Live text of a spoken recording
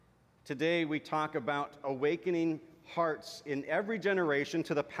Today we talk about awakening hearts in every generation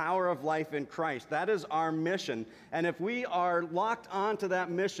to the power of life in Christ. That is our mission. And if we are locked onto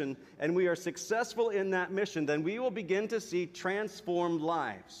that mission and we are successful in that mission, then we will begin to see transformed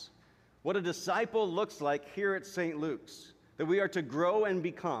lives. What a disciple looks like here at St. Luke's, that we are to grow and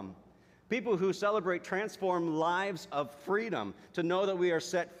become. People who celebrate transformed lives of freedom, to know that we are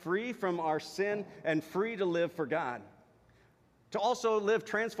set free from our sin and free to live for God. To also live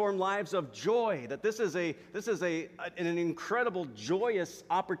transformed lives of joy, that this is an incredible, joyous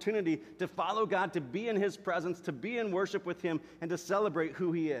opportunity to follow God, to be in His presence, to be in worship with Him, and to celebrate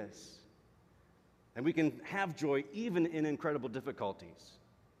who He is. And we can have joy even in incredible difficulties,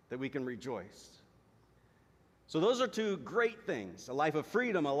 that we can rejoice. So those are two great things, a life of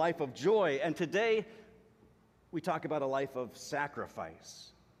freedom, a life of joy. And today, we talk about a life of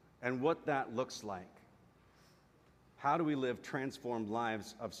sacrifice and what that looks like. How do we live transformed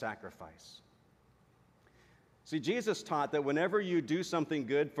lives of sacrifice? See, Jesus taught that whenever you do something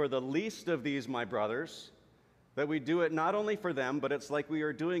good for the least of these, my brothers, that we do it not only for them, but it's like we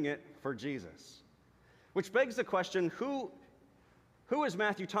are doing it for Jesus. Which begs the question, who is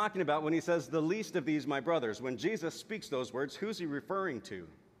Matthew talking about when he says the least of these, my brothers? When Jesus speaks those words, who's he referring to?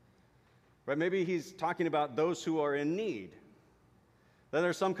 Right? Maybe he's talking about those who are in need. Then there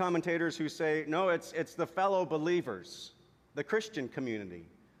are some commentators who say, no, it's the fellow believers, the Christian community.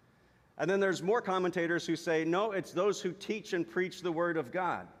 And then there's more commentators who say, no, it's those who teach and preach the Word of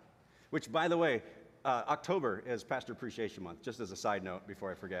God. Which, by the way, October is Pastor Appreciation Month, just as a side note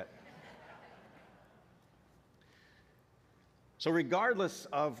before I forget. So regardless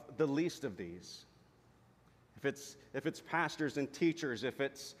of the least of these, if it's pastors and teachers, if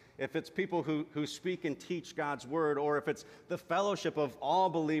it's people who speak and teach God's word, or if it's the fellowship of all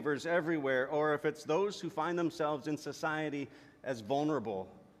believers everywhere, or if it's those who find themselves in society as vulnerable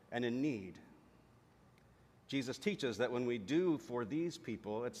and in need, Jesus teaches that when we do for these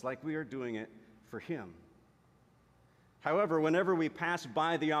people, it's like we are doing it for Him. However, whenever we pass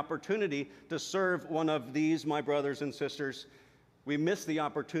by the opportunity to serve one of these, my brothers and sisters, we miss the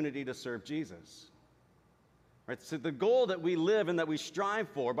opportunity to serve Jesus. Right? So the goal that we live and that we strive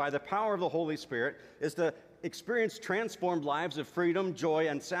for by the power of the Holy Spirit is to experience transformed lives of freedom, joy,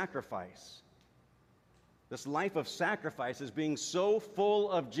 and sacrifice. This life of sacrifice is being so full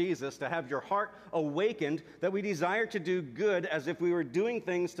of Jesus, to have your heart awakened that we desire to do good as if we were doing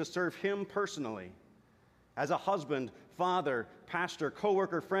things to serve Him personally. As a husband, father, pastor,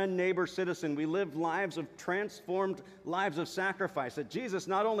 coworker, friend, neighbor, citizen, we live lives of transformed lives of sacrifice. That Jesus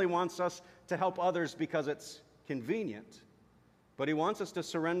not only wants us to help others because it's convenient, but He wants us to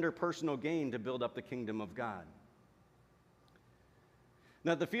surrender personal gain to build up the kingdom of God.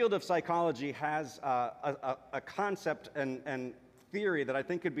 Now, the field of psychology has a concept and theory that I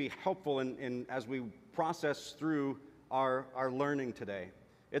think could be helpful in as we process through our learning today.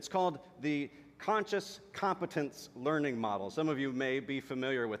 It's called the conscious competence learning model. Some of you may be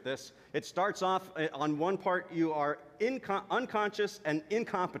familiar with this. It starts off on one part, you are unconscious and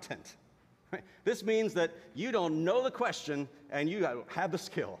incompetent. Right? This means that you don't know the question and you have the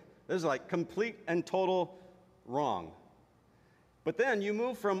skill. This is like complete and total wrong. But then you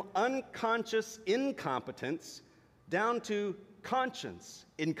move from unconscious incompetence down to conscience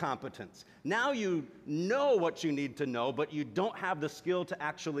incompetence. Now you know what you need to know, but you don't have the skill to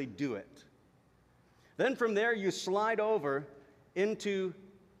actually do it. Then from there you slide over into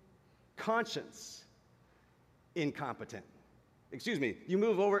conscience incompetent. You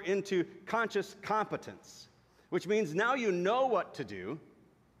move over into conscious competence, which means now you know what to do,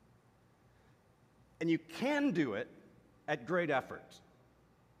 and you can do it at great effort.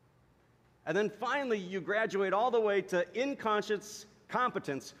 And then finally, you graduate all the way to inconscious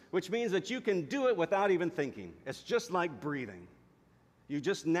competence, which means that you can do it without even thinking. It's just like breathing. You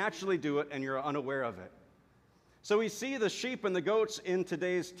just naturally do it, and you're unaware of it. So we see the sheep and the goats in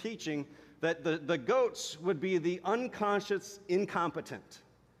today's teaching, that the goats would be the unconscious incompetent,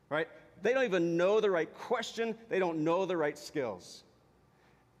 right? They don't even know the right question. They don't know the right skills.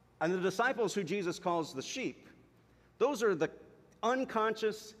 And the disciples who Jesus calls the sheep, those are the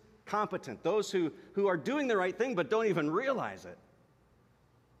unconscious competent, those who are doing the right thing but don't even realize it.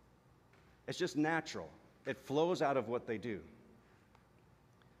 It's just natural. It flows out of what they do.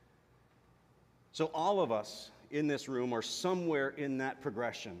 So all of us in this room are somewhere in that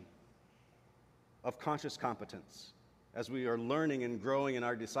progression of conscious competence as we are learning and growing in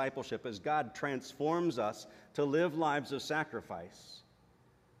our discipleship, as God transforms us to live lives of sacrifice.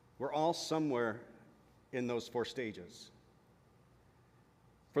 We're all somewhere in those four stages.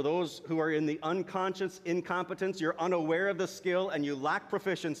 For those who are in the unconscious incompetence, you're unaware of the skill and you lack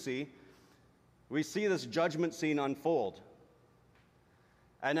proficiency, We see this judgment scene unfold.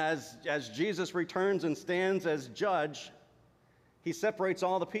 And as Jesus returns and stands as judge, he separates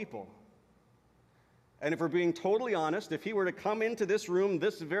all the people. And if we're being totally honest, if he were to come into this room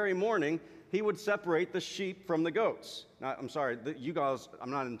this very morning, he would separate the sheep from the goats. Now, I'm sorry, you guys,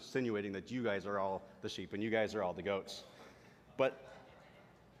 I'm not insinuating that you guys are all the sheep and you guys are all the goats. But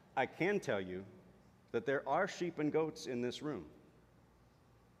I can tell you that there are sheep and goats in this room.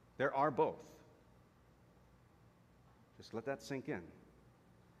 There are both. Just let that sink in.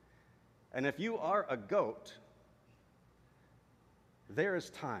 And if you are a goat, there is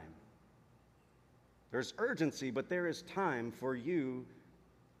time. There's urgency, but there is time for you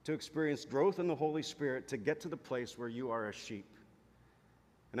to experience growth in the Holy Spirit to get to the place where you are a sheep.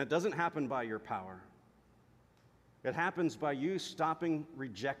 And it doesn't happen by your power. It happens by you stopping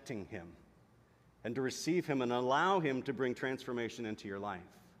rejecting him and to receive him and allow him to bring transformation into your life.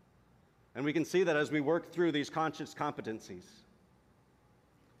 And we can see that as we work through these conscious competencies.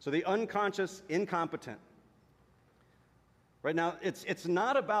 So the unconscious incompetent. Right now, it's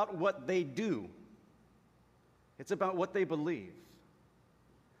not about what they do. It's about what they believe.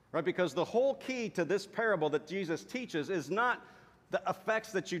 Right? Because the whole key to this parable that Jesus teaches is not the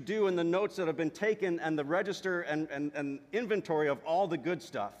effects that you do in the notes that have been taken and the register and inventory of all the good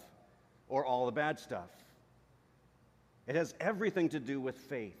stuff or all the bad stuff. It has everything to do with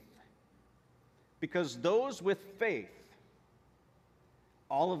faith. Because those with faith,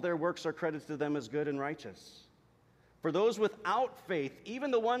 all of their works are credited to them as good and righteous. For those without faith,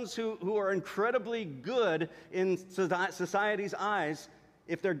 even the ones who are incredibly good in society's eyes,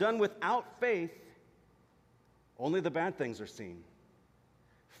 if they're done without faith, only the bad things are seen.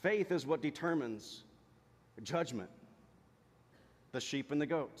 Faith is what determines judgment. The sheep and the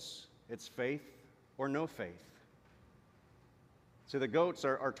goats. It's faith or no faith. See, the goats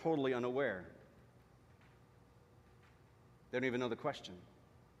are totally unaware. They don't even know the question.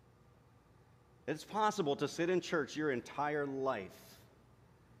 It's possible to sit in church your entire life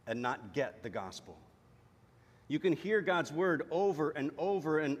and not get the gospel. You can hear God's word over and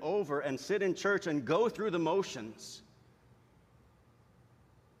over and over and sit in church and go through the motions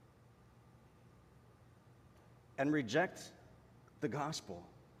and reject the gospel.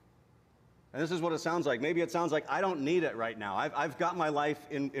 And this is what it sounds like. Maybe it sounds like, I don't need it right now. I've got my life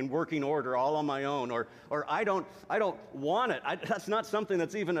in working order all on my own. Or I don't want it. That's not something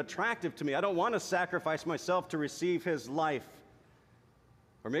that's even attractive to me. I don't want to sacrifice myself to receive his life.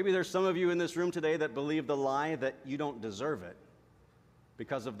 Or maybe there's some of you in this room today that believe the lie that you don't deserve it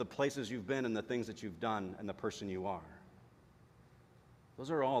because of the places you've been and the things that you've done and the person you are.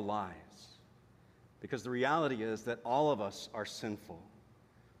 Those are all lies. Because the reality is that all of us are sinful.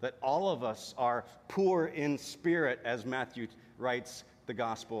 That all of us are poor in spirit, as Matthew writes the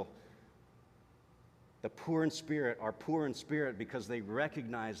gospel. The poor in spirit are poor in spirit because they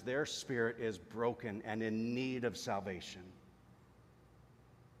recognize their spirit is broken and in need of salvation.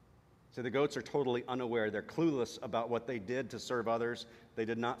 So the goats are totally unaware. They're clueless about what they did to serve others. They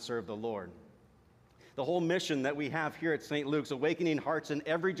did not serve the Lord. The whole mission that we have here at St. Luke's, awakening hearts in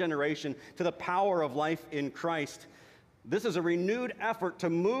every generation to the power of life in Christ. This is a renewed effort to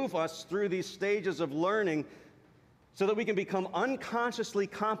move us through these stages of learning so that we can become unconsciously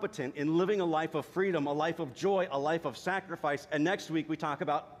competent in living a life of freedom, a life of joy, a life of sacrifice. And next week we talk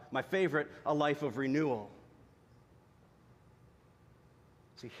about, my favorite, a life of renewal.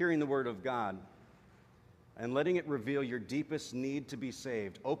 See, hearing the word of God and letting it reveal your deepest need to be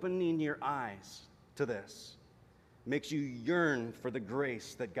saved, opening your eyes to this, makes you yearn for the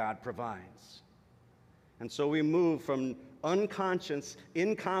grace that God provides. And so we move from unconscious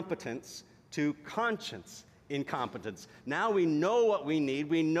incompetence to conscience incompetence. Now we know what we need.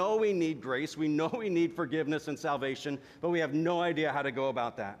 We know we need grace. We know we need forgiveness and salvation, but we have no idea how to go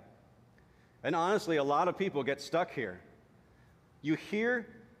about that. And honestly, a lot of people get stuck here. You hear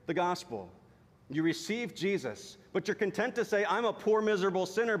the gospel. You receive Jesus, but you're content to say, I'm a poor, miserable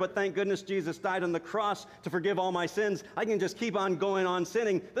sinner, but thank goodness Jesus died on the cross to forgive all my sins. I can just keep on going on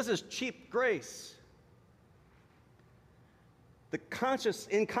sinning. This is cheap grace. The conscious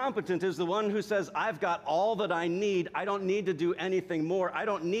incompetent is the one who says, I've got all that I need. I don't need to do anything more. I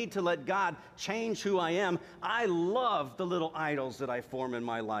don't need to let God change who I am. I love the little idols that I form in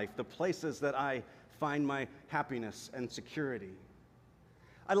my life, the places that I find my happiness and security.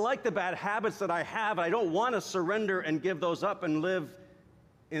 I like the bad habits that I have, and I don't want to surrender and give those up and live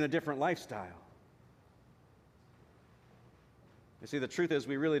in a different lifestyle. You see, the truth is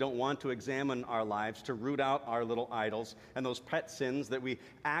we really don't want to examine our lives to root out our little idols and those pet sins that we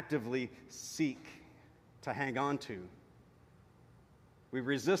actively seek to hang on to. We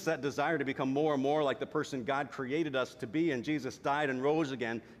resist that desire to become more and more like the person God created us to be, and Jesus died and rose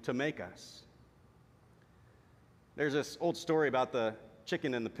again to make us. There's this old story about the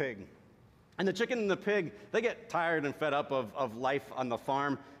chicken and the pig. And the chicken and the pig, they get tired and fed up of life on the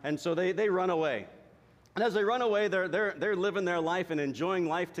farm, and so they run away. And as they run away, they're living their life and enjoying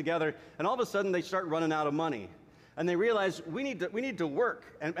life together, and all of a sudden they start running out of money. And they realize we need to work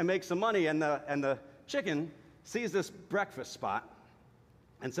and make some money, and the chicken sees this breakfast spot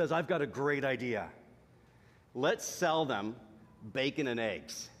and says, I've got a great idea. Let's sell them bacon and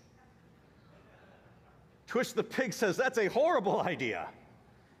eggs. To which the pig says, that's a horrible idea.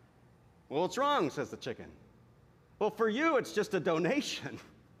 Well, what's wrong, says the chicken. Well, for you, it's just a donation.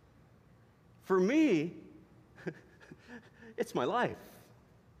 For me, it's my life.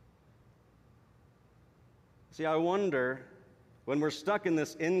 See, I wonder when we're stuck in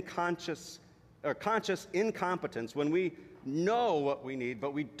this conscious incompetence, when we know what we need,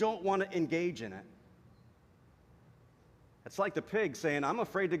 but we don't want to engage in it. It's like the pig saying, I'm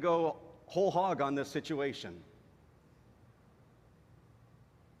afraid to go whole hog on this situation.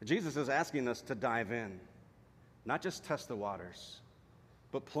 Jesus is asking us to dive in, not just test the waters,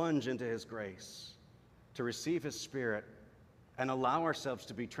 but plunge into his grace, to receive his Spirit, and allow ourselves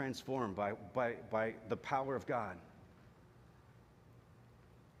to be transformed by the power of God.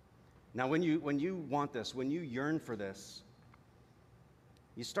 Now, when you want this, when you yearn for this,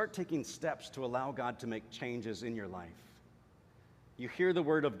 you start taking steps to allow God to make changes in your life. You hear the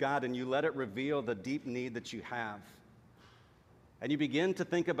word of God and you let it reveal the deep need that you have. And you begin to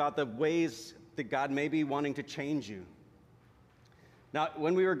think about the ways that God may be wanting to change you. Now,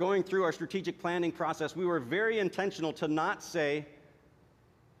 when we were going through our strategic planning process, we were very intentional to not say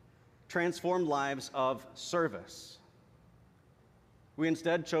transformed lives of service. We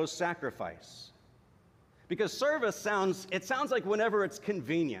instead chose sacrifice. Because service sounds like whenever it's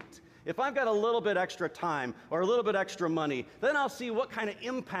convenient. If I've got a little bit extra time or a little bit extra money, then I'll see what kind of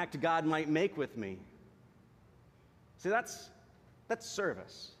impact God might make with me. See, that's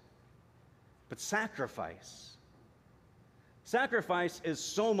service. But sacrifice is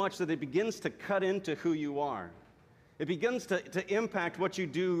so much that it begins to cut into who you are. It begins to impact what you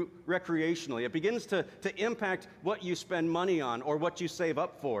do recreationally. It begins to impact what you spend money on or what you save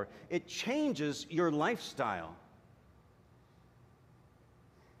up for. It changes your lifestyle.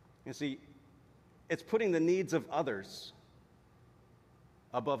 You see, it's putting the needs of others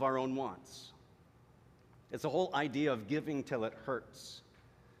above our own wants. It's the whole idea of giving till it hurts.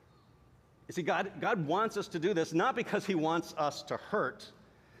 You see, God wants us to do this not because he wants us to hurt,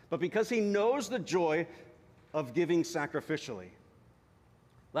 but because he knows the joy of giving sacrificially.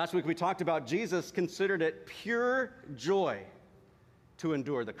 Last week we talked about Jesus considered it pure joy to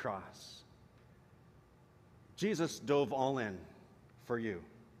endure the cross. Jesus dove all in for you.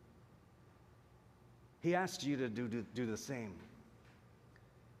 He asked you to do the same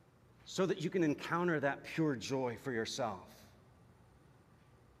so that you can encounter that pure joy for yourself.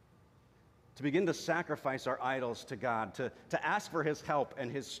 To begin to sacrifice our idols to God, to ask for his help and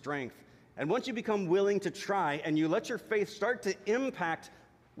his strength. And once you become willing to try and you let your faith start to impact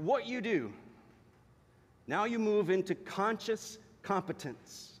what you do, now you move into conscious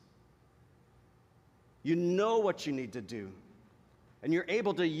competence. You know what you need to do, and you're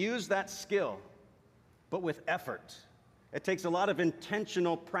able to use that skill, but with effort. It takes a lot of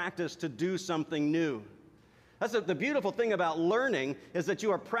intentional practice to do something new. That's the beautiful thing about learning, is that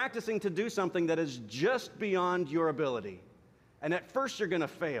you are practicing to do something that is just beyond your ability. And at first you're going to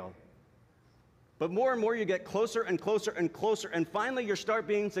fail. But more and more you get closer and closer and closer, and finally you start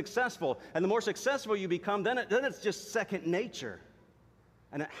being successful. And the more successful you become, then it's just second nature.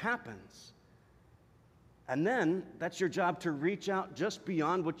 And it happens. And then that's your job, to reach out just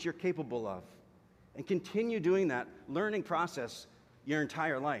beyond what you're capable of. And continue doing that learning process your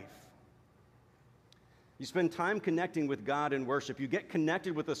entire life. You spend time connecting with God in worship. You get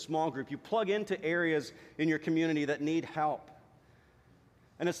connected with a small group. You plug into areas in your community that need help.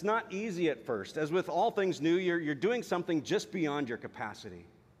 And it's not easy at first. As with all things new, you're doing something just beyond your capacity.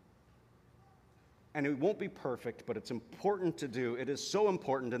 And it won't be perfect, but it's important to do. It is so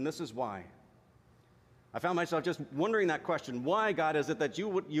important, and this is why. I found myself just wondering that question. Why, God, is it that you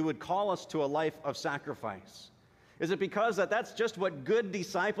would call us to a life of sacrifice? Is it because that's just what good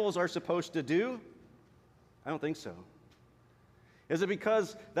disciples are supposed to do? I don't think so. Is it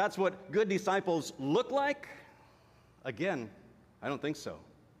because that's what good disciples look like? Again, I don't think so.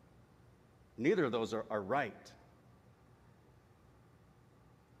 Neither of those are right.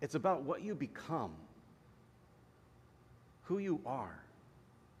 It's about what you become, who you are,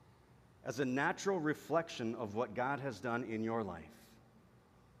 as a natural reflection of what God has done in your life.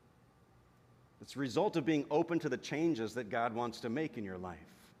 It's a result of being open to the changes that God wants to make in your life.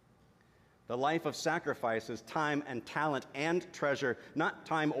 The life of sacrifice is time and talent and treasure, not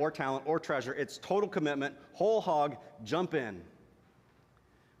time or talent or treasure. It's total commitment, whole hog, jump in.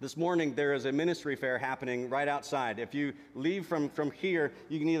 This morning, there is a ministry fair happening right outside. If you leave from here,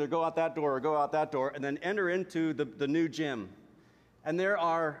 you can either go out that door or go out that door and then enter into the new gym. And there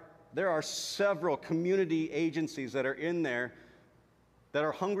are several community agencies that are in there that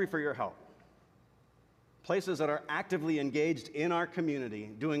are hungry for your help. Places that are actively engaged in our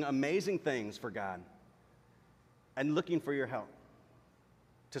community, doing amazing things for God and looking for your help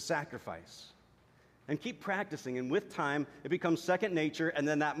to sacrifice. And keep practicing, and with time, it becomes second nature, and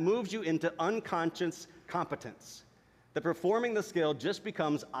then that moves you into unconscious competence. The performing the skill just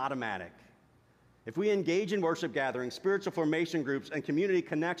becomes automatic. If we engage in worship gatherings, spiritual formation groups, and community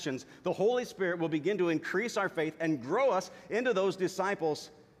connections, the Holy Spirit will begin to increase our faith and grow us into those disciples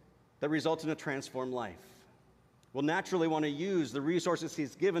that result in a transformed life. We'll naturally want to use the resources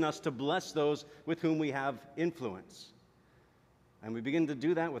He's given us to bless those with whom we have influence. And we begin to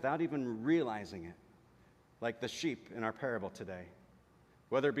do that without even realizing it, like the sheep in our parable today.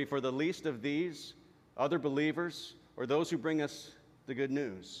 Whether it be for the least of these, other believers, or those who bring us the good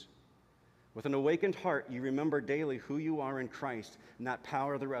news. With an awakened heart, you remember daily who you are in Christ, and that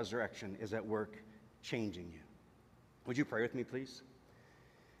power of the resurrection is at work changing you. Would you pray with me, please?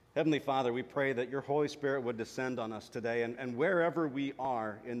 Heavenly Father, we pray that your Holy Spirit would descend on us today, and wherever we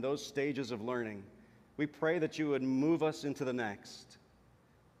are in those stages of learning, we pray that you would move us into the next.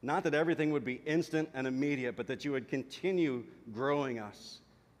 Not that everything would be instant and immediate, but that you would continue growing us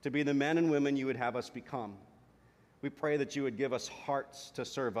to be the men and women you would have us become. We pray that you would give us hearts to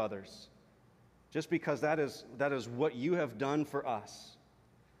serve others, just because that is what you have done for us.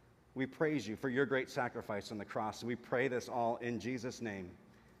 We praise you for your great sacrifice on the cross, and we pray this all in Jesus' name.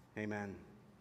 Amen.